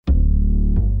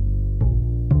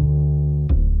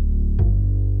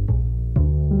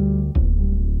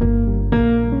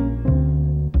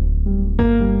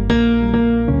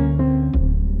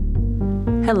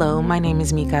Hello, my name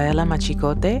is Micaela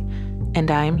Machicote,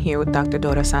 and I am here with Dr.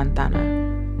 Dora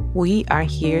Santana. We are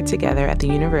here together at the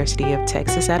University of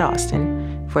Texas at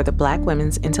Austin for the Black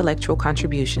Women's Intellectual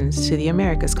Contributions to the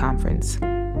Americas Conference.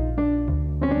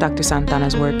 Dr.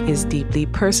 Santana's work is deeply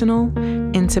personal,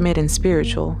 intimate, and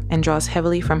spiritual, and draws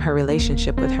heavily from her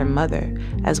relationship with her mother,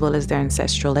 as well as their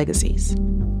ancestral legacies.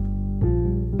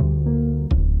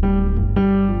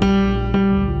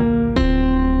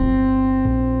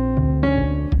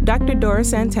 Dr. Dora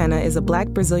Santana is a Black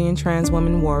Brazilian trans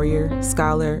woman warrior,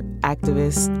 scholar,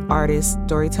 activist, artist,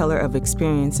 storyteller of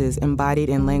experiences embodied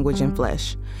in language and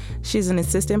flesh. She's an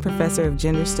assistant professor of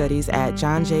gender studies at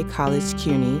John Jay College,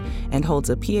 CUNY, and holds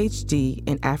a PhD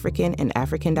in African and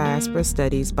African diaspora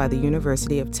studies by the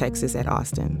University of Texas at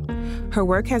Austin. Her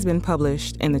work has been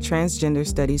published in the Transgender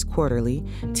Studies Quarterly,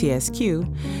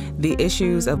 TSQ, the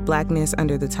issues of Blackness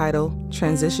under the title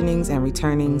Transitionings and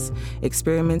Returnings,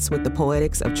 Experiments with the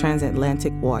Poetics of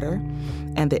Transatlantic Water,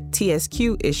 and the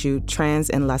TSQ issue Trans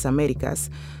in Las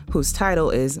Americas, whose title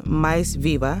is Mais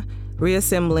Viva,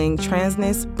 Reassembling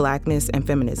Transness, Blackness, and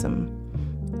Feminism.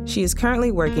 She is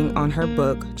currently working on her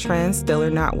book,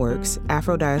 Transstellar Knotworks,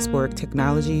 Afro-Diasporic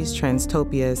Technologies,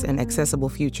 Transtopias, and Accessible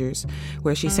Futures,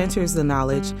 where she centers the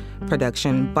knowledge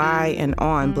production by and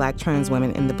on Black trans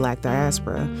women in the Black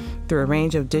diaspora through a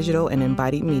range of digital and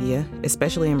embodied media,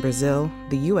 especially in Brazil,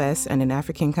 the U.S., and in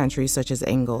African countries such as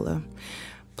Angola.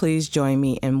 Please join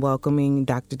me in welcoming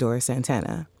Dr. Dora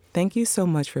Santana. Thank you so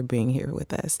much for being here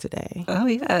with us today. Oh,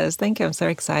 yes. Thank you. I'm so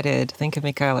excited. Thank you,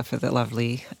 Micaela, for the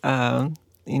lovely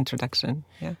introduction.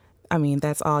 Yeah. I mean,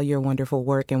 that's all your wonderful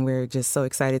work, and we're just so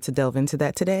excited to delve into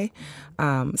that today.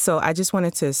 So I just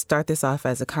wanted to start this off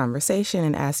as a conversation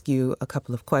and ask you a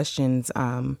couple of questions.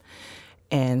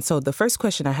 And so the first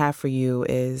question I have for you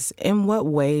is, in what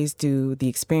ways do the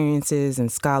experiences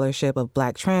and scholarship of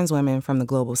Black trans women from the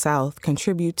Global South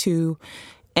contribute to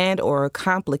and or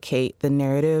complicate the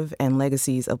narrative and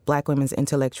legacies of Black women's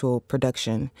intellectual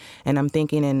production? And I'm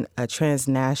thinking in a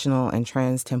transnational and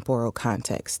transtemporal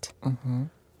context. Mm-hmm.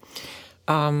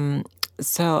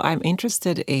 So I'm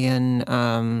interested in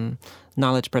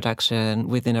knowledge production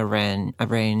within a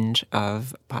range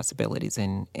of possibilities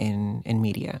in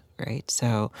media, right?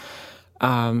 So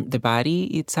the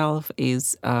body itself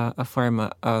is a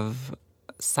form of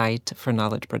site for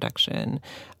knowledge production.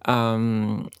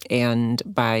 And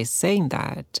by saying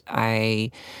that,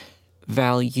 I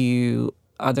value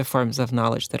other forms of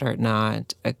knowledge that are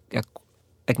not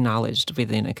acknowledged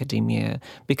within academia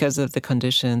because of the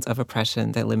conditions of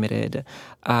oppression that limited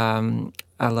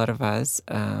a lot of us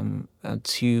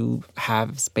to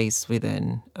have space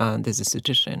within this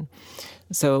institution.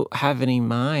 So having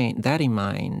that in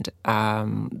mind,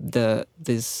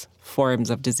 these forms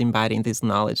of disembodying this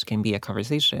knowledge can be a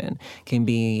conversation, can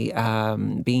be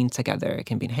being together,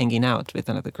 can be hanging out with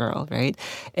another girl, right?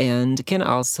 And can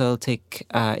also take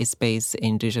a space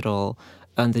in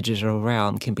the digital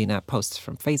realm. Can be a post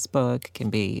from Facebook, can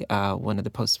be one of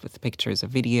the posts with pictures or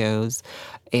videos,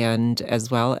 and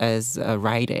as well as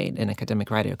writing, and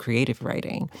academic writing or creative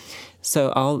writing. So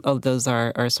all of those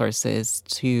are sources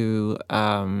to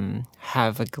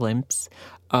have a glimpse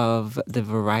of the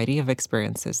variety of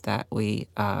experiences that we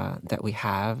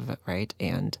have, right,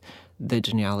 and the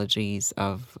genealogies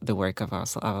of the work of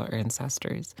our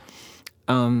ancestors.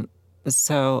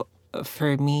 So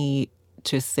for me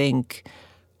to think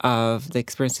of the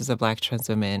experiences of Black trans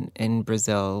women in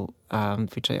Brazil,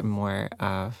 which I'm more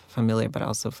familiar, but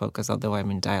also focus, although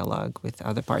I'm in dialogue with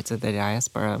other parts of the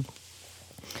diaspora,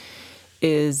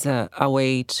 is a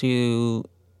way to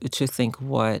think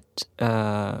what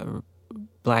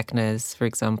Blackness, for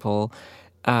example,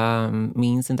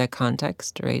 means in that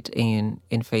context, right? In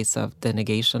face of the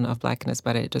negation of Blackness,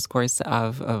 but a discourse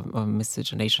of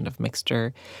miscegenation, of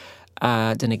mixture,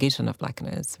 the negation of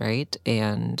Blackness, right?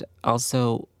 And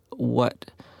also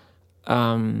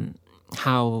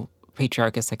how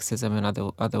patriarchal sexism and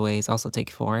other ways also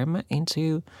take form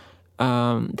into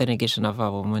the negation of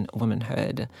our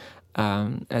womanhood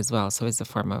as well. So it's a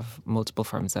form of multiple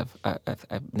forms of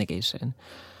negation.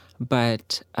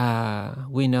 But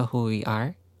we know who we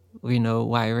are. We know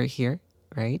why we're here,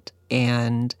 right?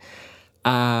 And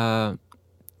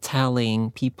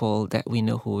telling people that we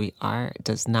know who we are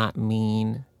does not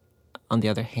mean, on the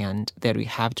other hand, that we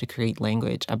have to create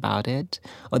language about it,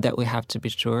 or that we have to be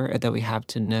sure, or that we have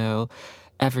to know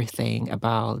everything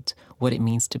about what it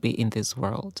means to be in this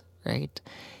world, right?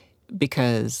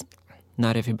 Because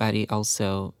not everybody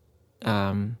also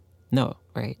know,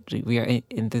 right? We are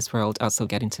in this world also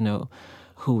getting to know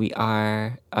who we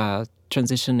are,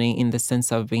 transitioning in the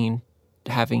sense of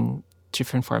having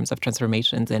different forms of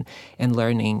transformations and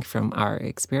learning from our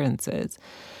experiences.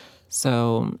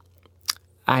 So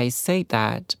I say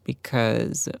that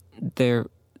because there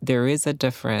is a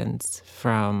difference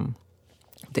from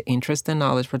the interest in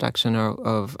knowledge production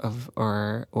or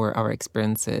our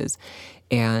experiences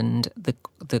and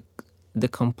the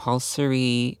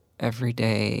compulsory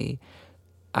everyday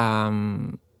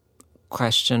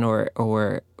question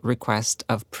or request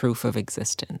of proof of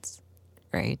existence,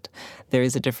 right? There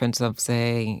is a difference of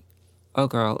saying, oh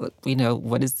girl,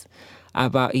 what is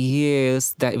about you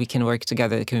that we can work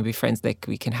together, that can we be friends, that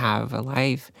we can have a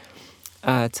life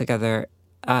together,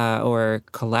 or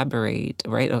collaborate,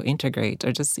 right? Or integrate,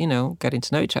 or just, getting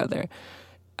to know each other.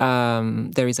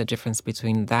 There is a difference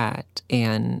between that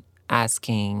and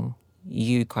asking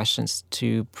you questions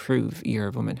to prove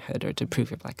your womanhood or to prove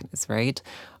your Blackness, right?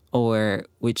 Or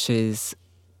which is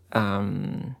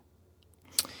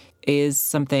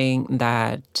something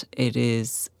that it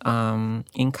is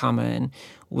in common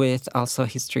with also a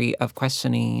history of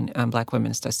questioning Black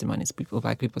women's testimonies,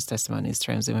 Black people's testimonies,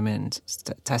 trans women's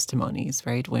testimonies,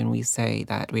 right? When we say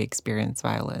that we experience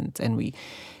violence and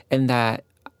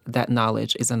that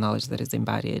knowledge is a knowledge that is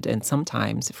embodied. And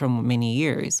sometimes, from many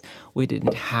years, we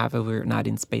didn't have, or we were not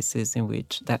in spaces in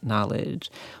which that knowledge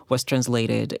was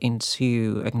translated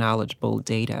into acknowledgeable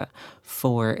data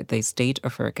for the state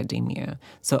or for academia.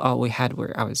 So all we had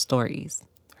were our stories,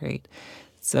 right?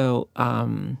 So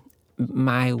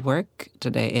my work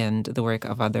today and the work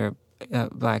of other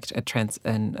Black trans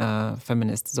and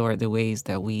feminists, or the ways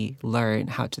that we learn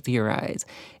how to theorize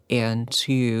and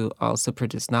to also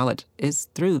produce knowledge, is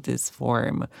through this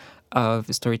form of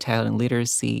storytelling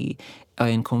literacy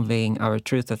in conveying our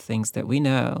truth of things that we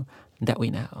know,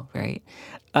 right?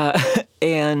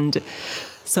 And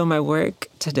so my work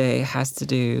today has to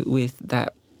do with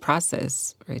that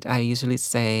process, right? I usually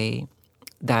say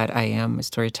that I am a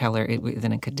storyteller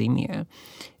within academia,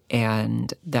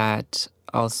 and that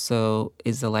also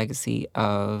is a legacy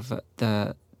of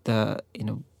the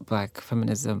Black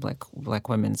feminism, Black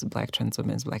women's, Black trans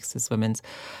women's, Black cis women's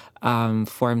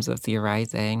forms of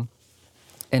theorizing,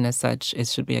 and as such, it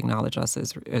should be acknowledged also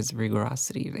as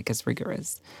rigorosity, like as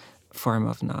rigorous form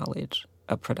of knowledge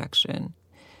of production,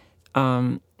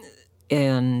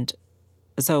 and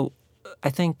so I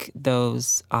think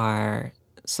those are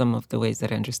some of the ways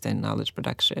that I understand knowledge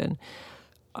production.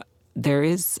 There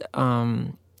is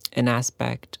an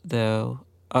aspect, though,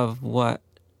 of what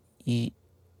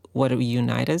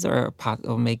unite us or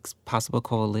makes possible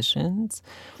coalitions,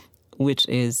 which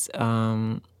is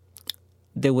the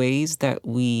ways that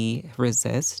we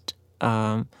resist,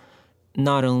 not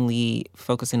only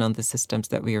focusing on the systems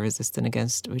that we are resisting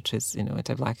against, which is,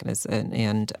 anti-Blackness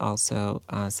and also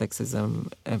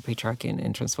sexism and patriarchy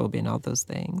and transphobia and all those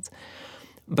things,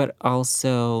 but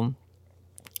also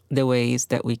the ways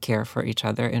that we care for each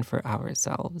other and for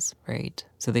ourselves, right?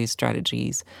 So these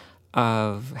strategies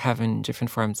of having different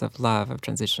forms of love, of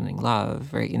transitioning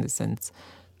love, right, in the sense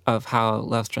of how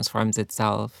love transforms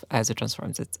itself as it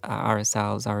transforms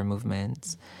ourselves, our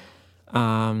movements.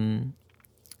 And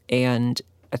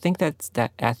I think that's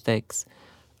that ethics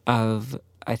of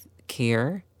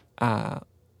care,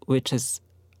 which is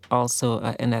also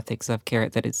an ethics of care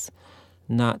that is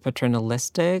not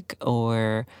paternalistic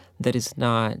or that is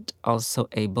not also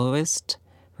ableist,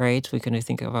 right? We can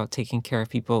think about taking care of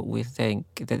people. We think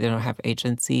that they don't have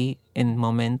agency in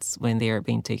moments when they are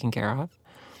being taken care of.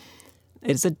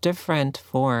 It's a different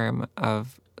form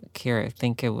of care. I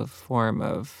think of a form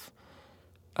of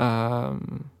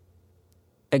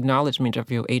acknowledgement of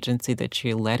your agency, that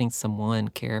you're letting someone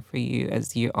care for you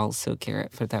as you also care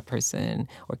for that person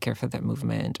or care for that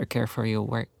movement or care for your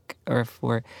work or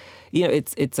for,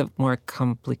 it's a more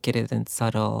complicated and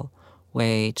subtle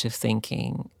way to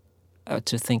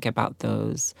think about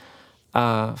those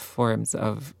forms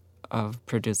of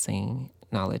producing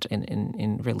knowledge and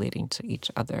in relating to each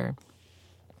other.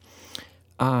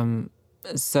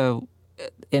 So,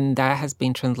 and that has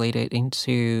been translated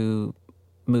into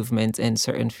movements and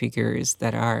certain figures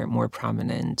that are more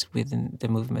prominent within the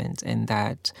movement, and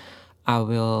that I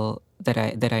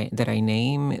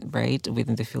name, right,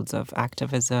 within the fields of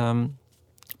activism.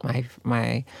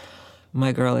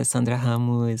 My girl is Sandra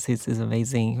Ramos. He's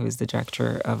amazing. Who is the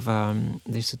director of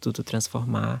the Instituto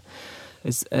Transformar.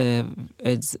 Who's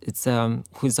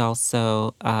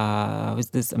also who's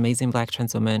this amazing Black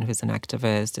trans woman who's an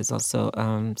activist, is also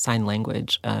sign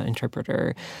language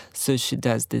interpreter. So she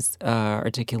does this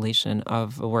articulation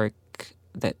of work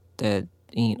that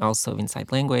also in sign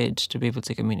language to be able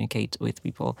to communicate with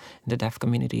people in the deaf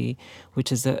community,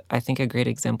 which is I think a great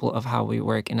example of how we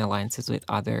work in alliances with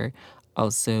other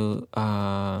also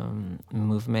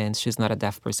movements. She's not a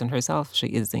deaf person herself. She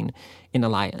is in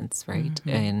alliance, right?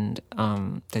 And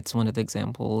that's one of the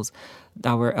examples.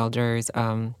 Our elders,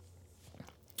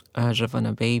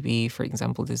 Giovanna Baby, for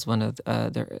example, is one of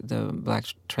the Black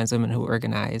trans women who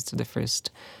organized the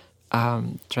first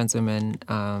trans women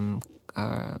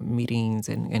meetings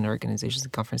and organizations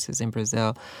and conferences in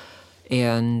Brazil,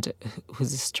 and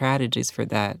whose strategies for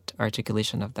that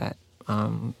articulation of that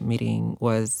meeting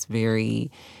was very,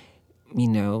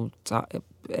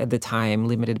 at the time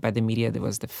limited by the media. There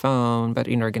was the phone, but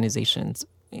in organizations,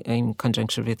 in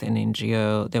conjunction with an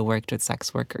NGO that worked with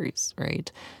sex workers, right?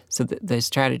 So the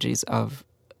strategies of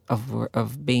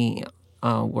being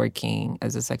working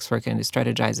as a sex worker and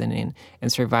strategizing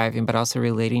and surviving, but also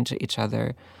relating to each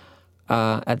other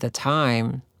at the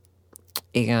time,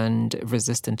 and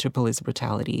resistant to police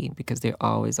brutality, because they're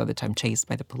always all the time chased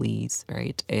by the police,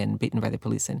 right, and beaten by the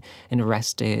police and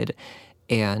arrested,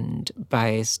 and by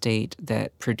a state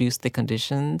that produced the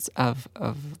conditions of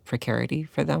precarity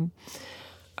for them,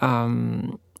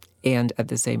 and at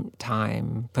the same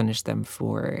time punish them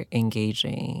for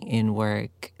engaging in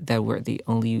work that were the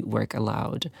only work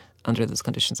allowed under those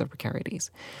conditions of precarities.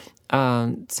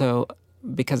 So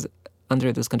because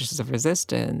under those conditions of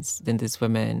resistance, then these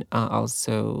women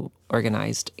also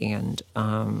organized and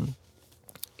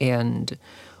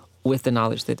with the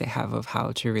knowledge that they have of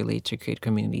how to relate, to create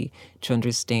community, to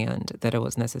understand that it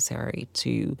was necessary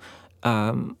to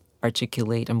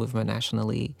articulate a movement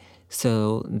nationally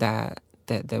so that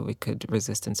we could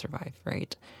resist and survive,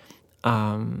 right?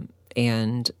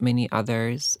 And many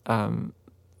others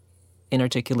in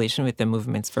articulation with the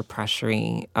movements for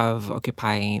pressuring of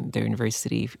occupying the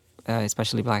university,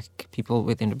 especially Black people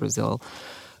within the Brazil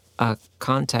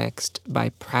context, by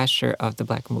pressure of the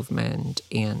Black movement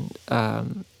and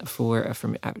for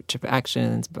affirmative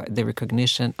actions, by the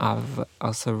recognition of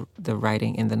also the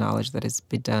writing and the knowledge that is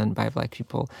been done by Black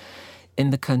people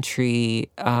in the country.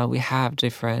 We have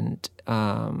different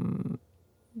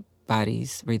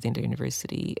bodies within the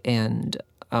university, and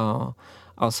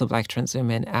also Black trans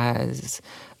women as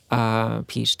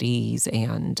PhDs,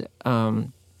 and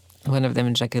one of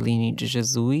them, Jacqueline de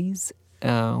Jesus, who is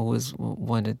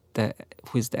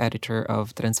the editor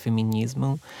of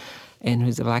Transfeminismo, and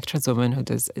who's a Black trans woman who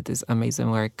does this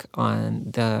amazing work on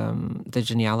the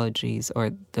genealogies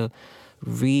or the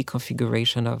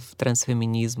reconfiguration of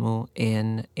transfeminismo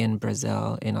in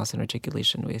Brazil, and also in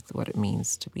articulation with what it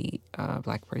means to be a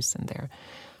Black person there.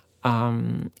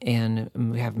 And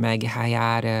we have Maggie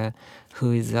Hayata,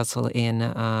 who is also in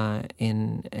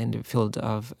the field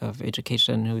of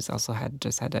education, who's also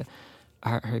just had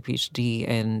her PhD,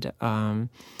 and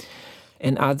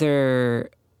other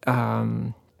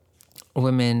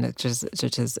women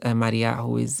such as Maria,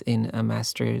 who is in a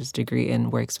master's degree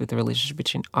and works with the relationship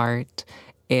between art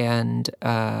and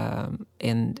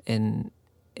in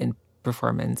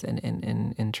performance and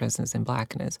in transness and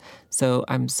Blackness. So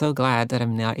I'm so glad that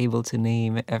I'm now able to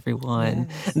name everyone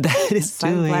that is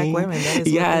doing. Black women. That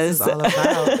is what this is all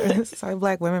about. Sorry,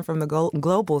 Black women from the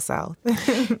global South.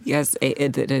 Yes,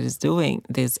 it is doing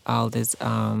all this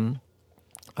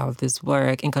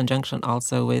work in conjunction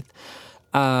also with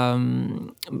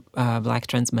Black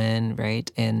trans men, right,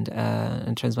 and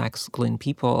trans masculine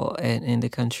people in the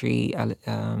country.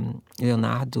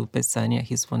 Leonardo Peçanha,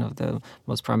 he's one of the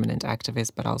most prominent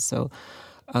activists, but also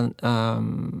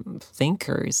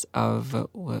thinkers of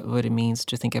what it means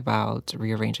to think about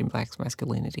rearranging Black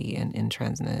masculinity and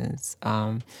transness.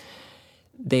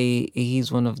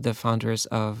 He's one of the founders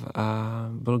of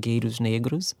Blogueiros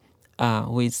Negros,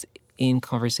 who is in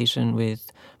conversation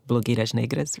with Blogueiras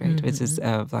Negras, right, which is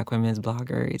Black women's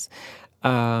bloggers,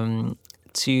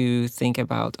 to think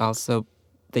about also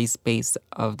the space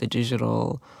of the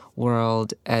digital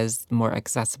world as more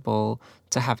accessible,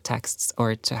 to have texts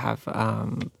or to have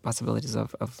possibilities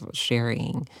of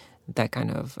sharing that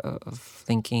kind of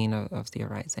thinking, of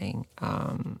theorizing,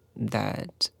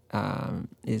 that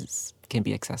can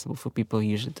be accessible for people who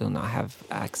usually do not have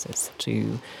access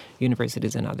to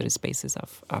universities and other spaces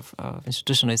of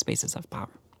institutional spaces of power.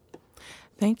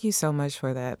 Thank you so much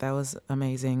for that. That was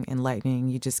amazing, enlightening.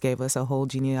 You just gave us a whole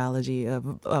genealogy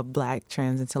of Black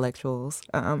trans intellectuals.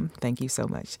 Thank you so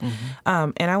much.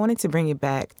 And I wanted to bring it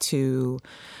back to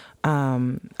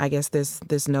I guess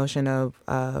this notion of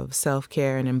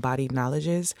self-care and embodied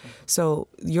knowledges. So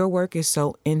your work is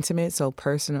so intimate, so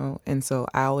personal, and so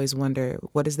I always wonder,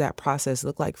 what does that process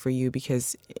look like for you?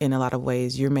 Because in a lot of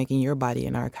ways, you're making your body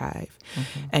an archive,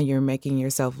 and you're making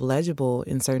yourself legible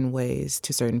in certain ways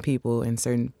to certain people in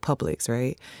certain publics,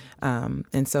 right?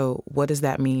 And so what does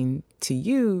that mean to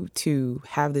you to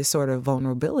have this sort of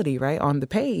vulnerability, right, on the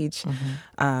page?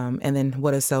 And then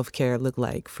what does self-care look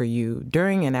like for you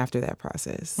during and after that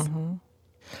process?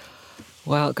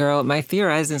 Well, girl, my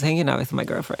theorizing is hanging out with my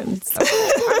girlfriends.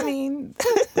 I mean,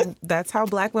 that's how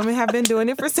Black women have been doing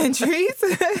it for centuries.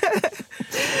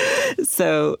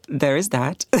 So there is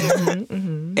that.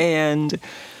 And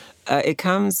it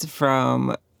comes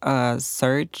from a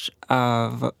search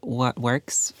of what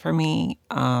works for me,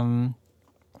 and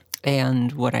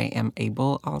what I am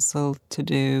able also to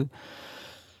do.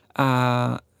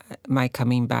 My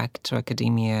coming back to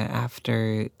academia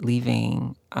after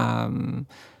leaving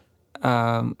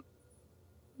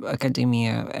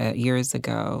academia years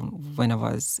ago when I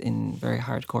was in very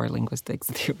hardcore linguistics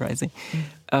theorizing,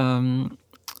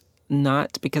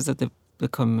 not because of the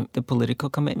political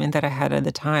commitment that I had at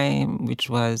the time, which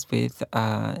was with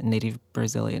native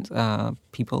Brazilian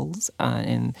peoples,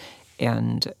 and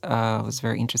was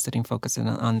very interested in focusing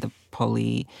on the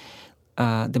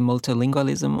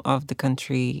multilingualism of the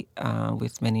country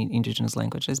with many indigenous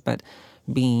languages, but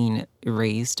being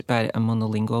erased by a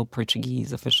monolingual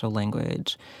Portuguese official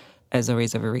language as a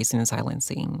ways of erasing and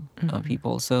silencing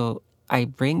people. So I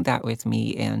bring that with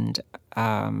me, and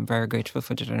I'm very grateful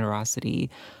for the generosity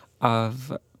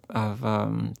of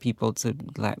people to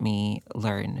let me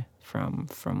learn from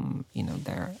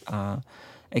their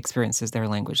experiences, their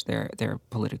language, their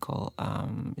political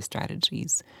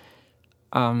strategies.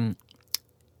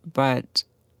 But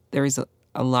there is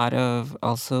a lot of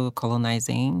also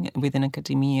colonizing within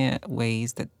academia,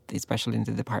 ways that, especially in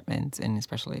the department and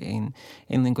especially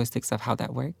in linguistics, of how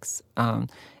that works. And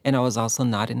I was also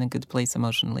not in a good place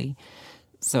emotionally.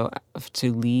 So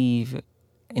to leave,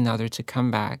 in order to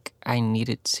come back, I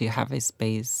needed to have a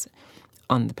space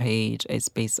on the page, a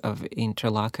space of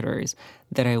interlocutors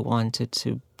that I wanted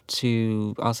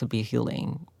to also be a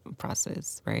healing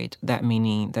process, right? That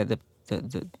meaning that the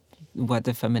what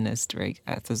the feminist, right,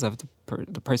 ethos of the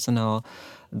personal,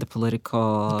 the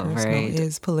political, the personal right,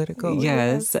 is political.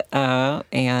 yes,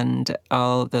 and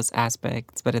all those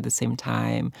aspects, but at the same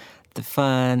time, the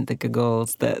fun, the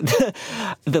giggles, the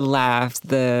laughs,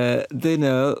 the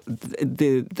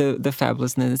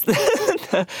fabulousness,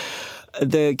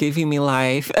 the giving me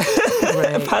life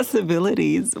Right.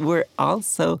 possibilities were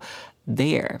also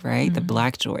there, right? The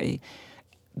Black joy.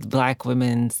 Black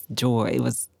women's joy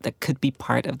that could be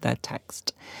part of that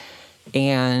text,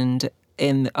 and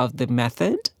of the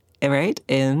method, right,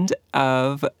 and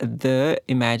of the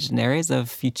imaginaries of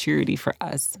futurity for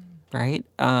us, right,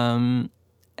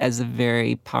 as a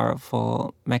very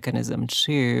powerful mechanism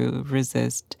to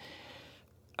resist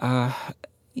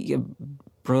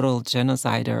brutal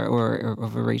genocide or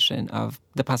overration of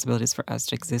the possibilities for us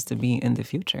to exist and be in the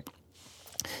future.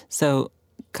 So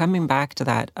coming back to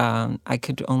that, I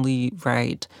could only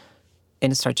write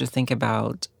and start to think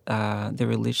about the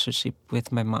relationship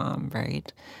with my mom,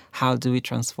 right? How do we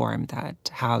transform that?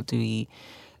 How do we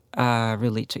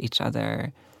relate to each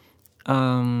other?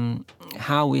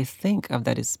 How we think of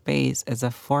that space as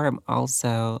a form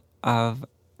also of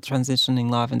transitioning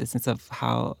love, in the sense of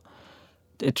how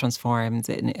it transforms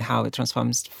and how it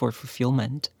transforms for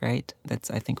fulfillment, right?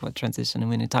 That's, I think, what transition,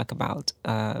 when you talk about,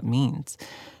 means.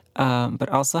 But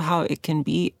also how it can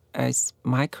be a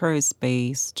micro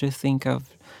space to think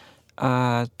of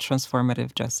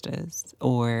transformative justice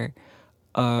or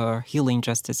healing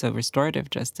justice or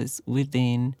restorative justice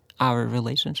within our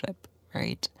relationship,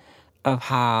 right? Of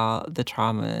how the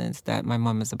traumas that my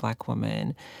mom as a Black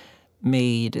woman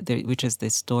made, which is the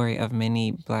story of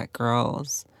many Black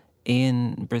girls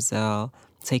in Brazil,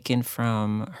 taken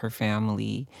from her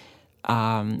family,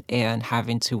 and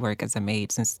having to work as a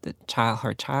maid since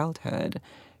her childhood,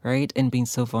 right? And being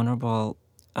so vulnerable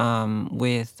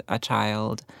with a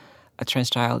trans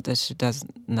child, that she does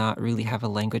not really have a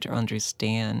language or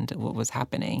understand what was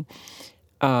happening.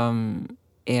 And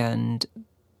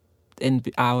in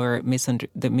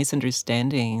the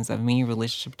misunderstandings of me in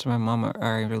relationship to my mom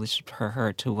or in relationship to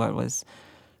her to what was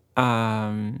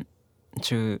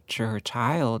to her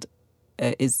child,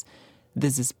 is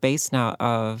there's a space now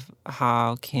of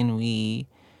how can we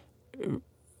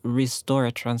restore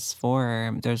or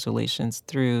transform those relations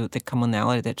through the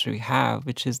commonality that we have,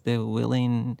 which is the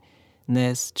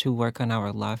willingness to work on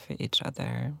our love for each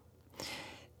other.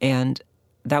 And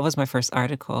that was my first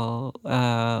article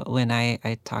when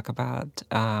I talk about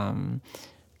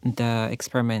the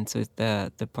experiments with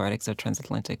the poetics of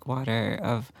transatlantic water,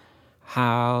 of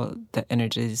how the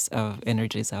energies of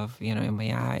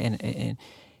Maya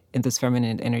and those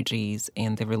feminine energies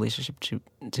and the relationship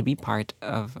to be part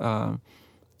of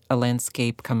a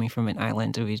landscape coming from an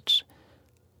island, to which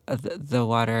the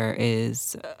water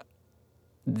is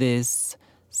this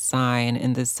sign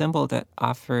and this symbol that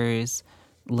offers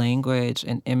language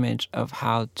and image of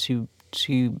how to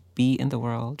be in the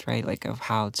world, right? Like of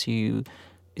how to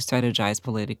strategize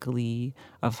politically,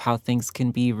 of how things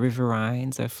can be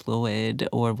riverines or fluid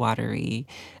or watery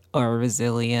or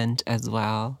resilient as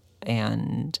well,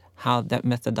 and how that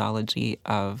methodology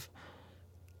of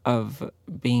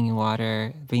being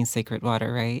water, being sacred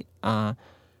water, right?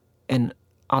 And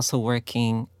also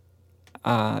working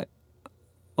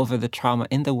over the trauma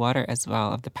in the water as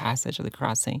well, of the passage of the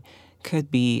crossing,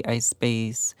 could be a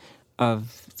space of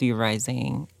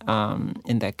theorizing,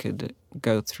 and that could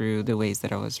go through the ways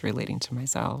that I was relating to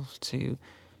myself, to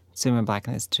my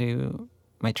Blackness, to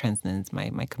my transness,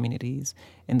 my communities,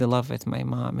 and the love with my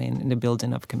mom, and the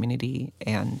building of community,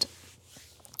 and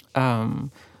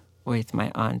with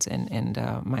my aunt and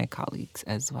my colleagues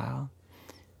as well.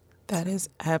 That is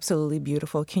absolutely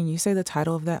beautiful. Can you say the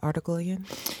title of that article again?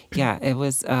 Yeah, it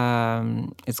was.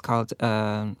 It's called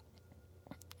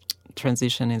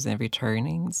 "Transitions and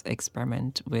Returnings: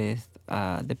 Experiment with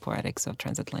the Poetics of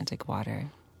Transatlantic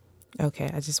Water." Okay,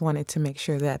 I just wanted to make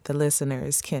sure that the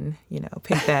listeners can,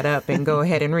 pick that up and go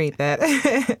ahead and read that.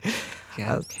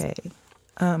 Yes. Okay.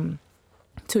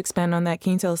 To expand on that,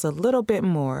 can you tell us a little bit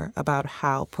more about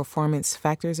how performance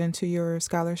factors into your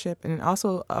scholarship, and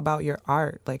also about your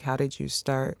art? Like, how did you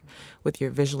start with your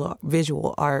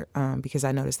visual art? Because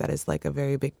I noticed that is like a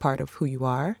very big part of who you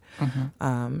are. Mm-hmm.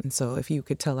 And so if you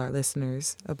could tell our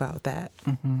listeners about that.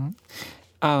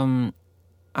 Mm-hmm.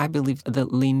 I believe the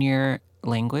linear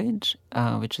language,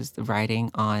 which is the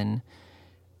writing on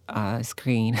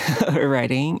screen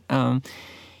writing,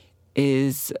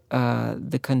 is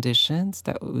the conditions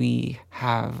that we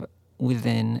have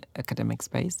within academic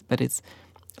space, but it's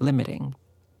limiting.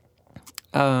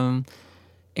 And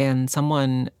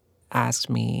someone asked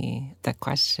me that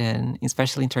question,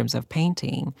 especially in terms of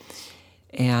painting,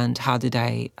 and how did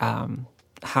I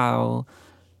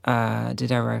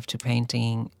arrive to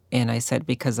painting? And I said,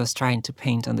 because I was trying to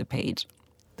paint on the page.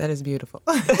 That is beautiful.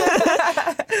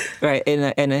 Right,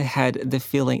 and I had the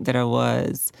feeling that I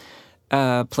was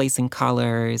placing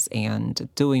colors and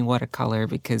doing watercolor,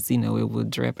 because it would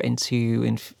drip into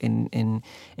and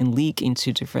leak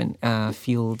into different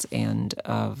fields, and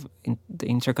of the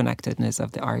interconnectedness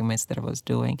of the arguments that I was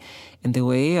doing. And the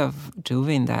way of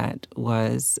doing that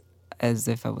was as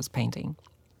if I was painting.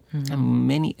 Mm-hmm. And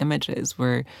many images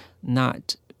were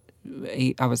not.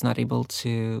 I was not able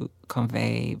to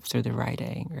convey through the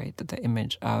writing, right? The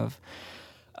image of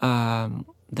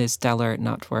the stellar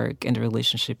network and the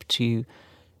relationship to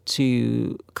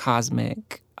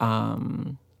cosmic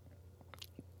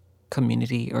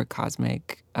community or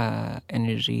cosmic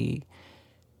energy,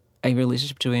 a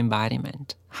relationship to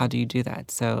embodiment. How do you do that?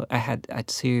 So I had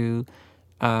to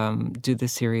do the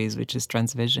series, which is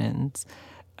Transvisions,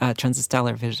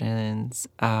 Transstellar Visions,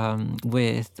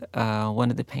 with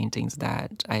one of the paintings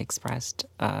that I expressed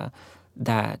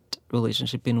that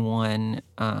relationship in one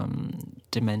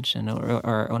dimension,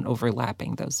 or on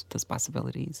overlapping those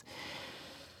possibilities.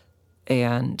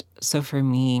 And so for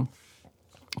me,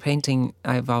 painting,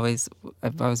 I've always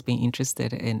been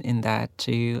interested in that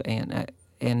too, and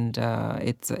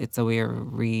it's a way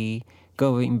of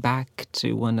going back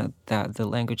to one of the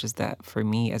languages that for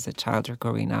me as a child or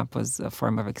growing up was a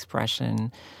form of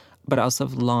expression, but also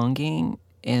of longing,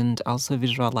 and also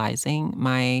visualizing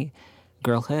my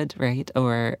girlhood, right,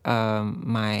 or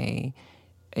my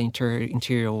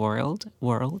interior world,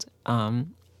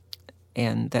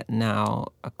 and that now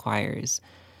acquires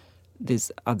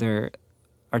this other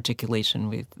articulation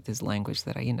with this language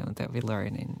that that we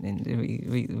learn and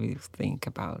we think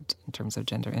about in terms of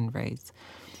gender and race.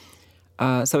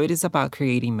 So it is about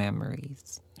creating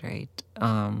memories, right?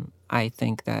 I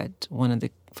think that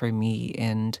for me,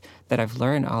 and that I've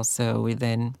learned also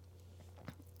within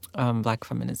Black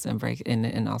feminism, right,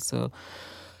 and also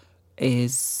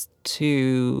is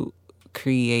to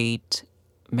create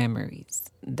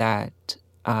memories that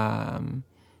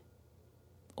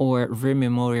or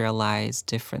rememorialize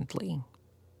differently,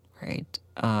 right?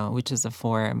 Which is a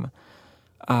form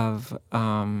of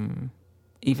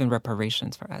even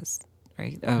reparations for us,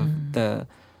 right? Of the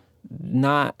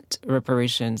not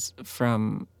reparations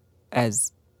from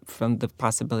the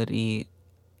possibility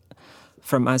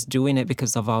from us doing it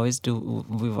because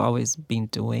we've always been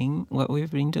doing what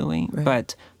we've been doing, Right.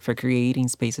 but for creating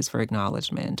spaces for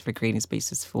acknowledgement, for creating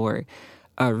spaces for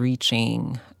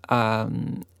reaching a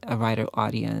wider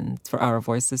audience, for our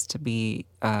voices to be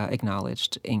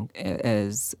acknowledged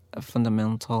as a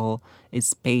fundamental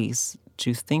space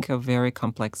to think of very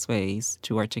complex ways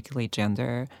to articulate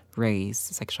gender, race,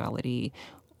 sexuality,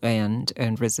 and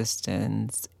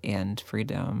resistance, and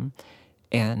freedom,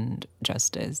 and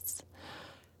justice.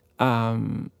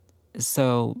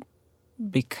 So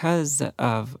because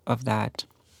of that,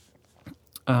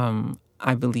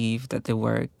 I believe that the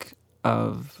work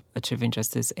of achieving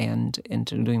justice and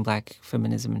doing Black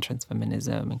feminism and trans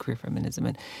feminism and queer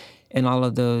feminism and all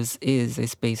of those is a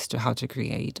space to how to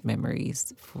create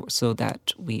memories so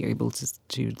that we are able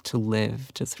to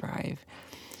live, to thrive.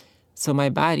 So my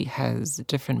body has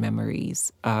different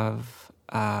memories of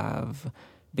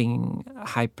being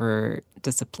hyper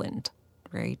disciplined,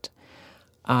 right?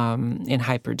 And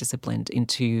hyper disciplined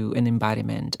into an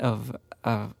embodiment of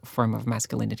a form of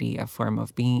masculinity, a form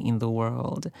of being in the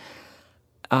world.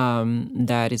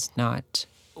 That is not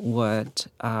what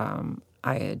I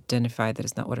identified, that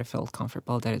is not what I felt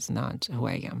comfortable, that is not who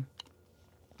I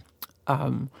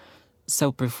am.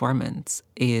 So performance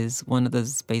is one of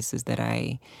those spaces that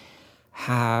I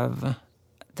had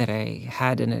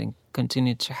and I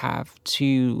continue to have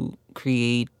to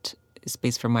create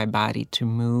space for my body to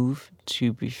move,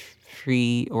 to be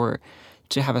free, or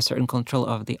to have a certain control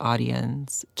of the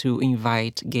audience, to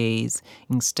invite gaze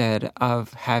instead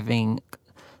of having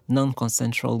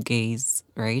non-consensual gaze,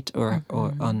 right? Or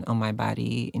on my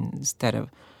body instead of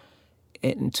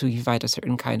to invite a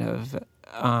certain kind of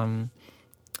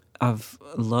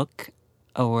look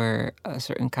or a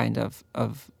certain kind of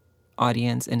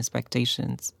audience and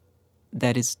expectations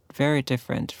that is very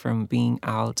different from being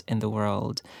out in the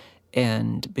world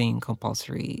and being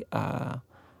compulsory,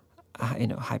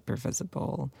 hyper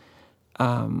visible,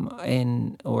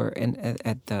 and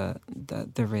at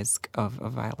the risk of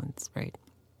violence, right?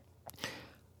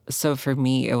 So for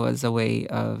me, it was a way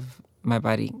of my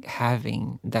body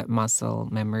having that muscle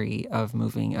memory of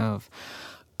moving, of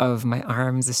my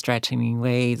arms stretching in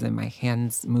ways and my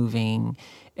hands moving,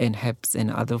 and hips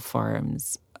and other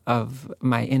forms of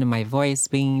my voice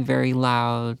being very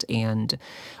loud and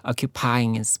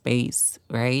occupying a space,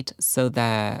 right? So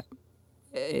that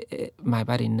my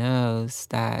body knows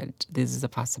that this is a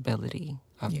possibility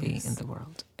of being in the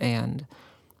world. And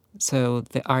so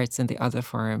the arts and the other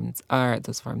forms are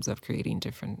those forms of creating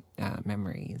different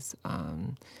memories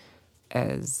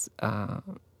as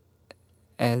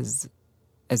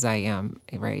I am,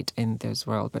 right, in this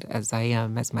world, but as I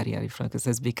am, as Marielle Franco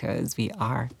says, because we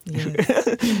are.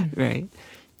 Yes. Right?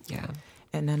 Yeah.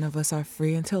 And none of us are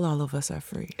free until all of us are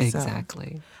free.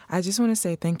 Exactly. So I just want to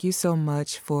say thank you so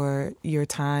much for your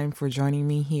time, for joining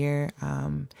me here.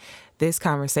 This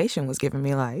conversation was giving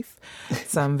me life,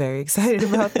 so I'm very excited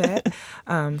about that.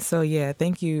 So yeah,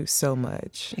 thank you so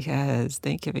much. Yes,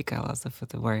 thank you, Mikael, also for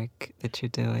the work that you're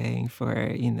doing, for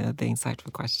the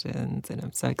insightful questions, and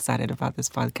I'm so excited about this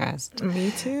podcast.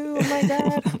 Me too. Oh my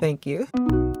God. Thank you.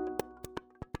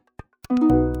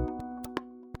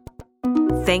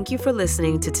 Thank you for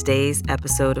listening to today's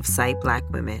episode of Cite Black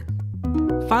Women.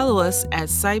 Follow us at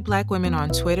Cite Black Women on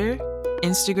Twitter,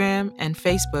 Instagram, and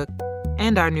Facebook,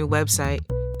 and our new website,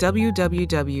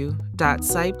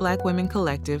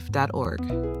 www.citeblackwomencollective.org.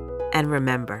 And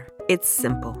remember, it's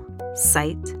simple.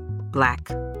 Cite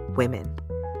Black Women.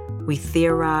 We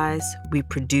theorize, we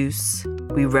produce,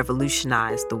 we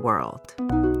revolutionize the world.